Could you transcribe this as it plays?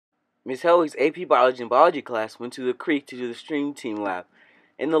Miss Helwig's AP Biology and Biology class went to the creek to do the stream team lab.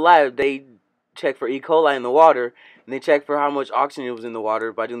 In the lab, they checked for E. coli in the water, and they checked for how much oxygen was in the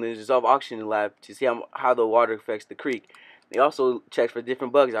water by doing the dissolved oxygen in the lab to see how the water affects the creek. They also checked for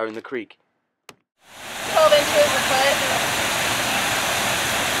different bugs out in the creek. 12 inches a foot.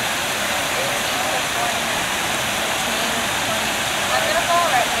 I'm gonna fall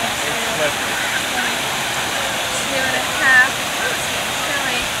right now. 2.5.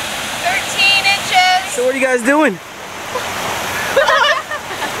 13 inches. So what are you guys doing?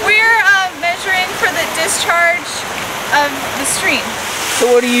 We're measuring for the discharge of the stream. So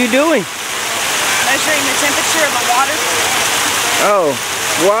what are you doing? Measuring the temperature of the water. Oh,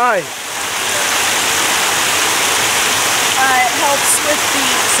 why? It helps with the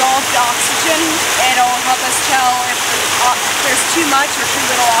dissolved oxygen. It'll help us tell if there's too much or too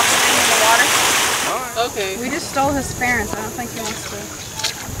little oxygen in the water. Okay. We just stole his parents. I don't think he wants to.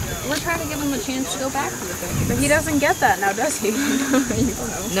 We're trying to give him a chance to go back with it. But he doesn't get that now, does he?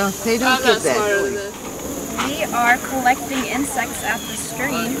 No, they don't get that. We are collecting insects at the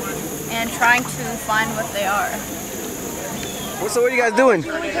stream and trying to find what they are. So what are you guys doing?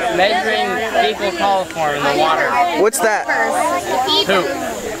 Measuring fecal coliform in the water. What's that?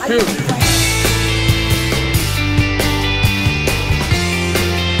 Poop.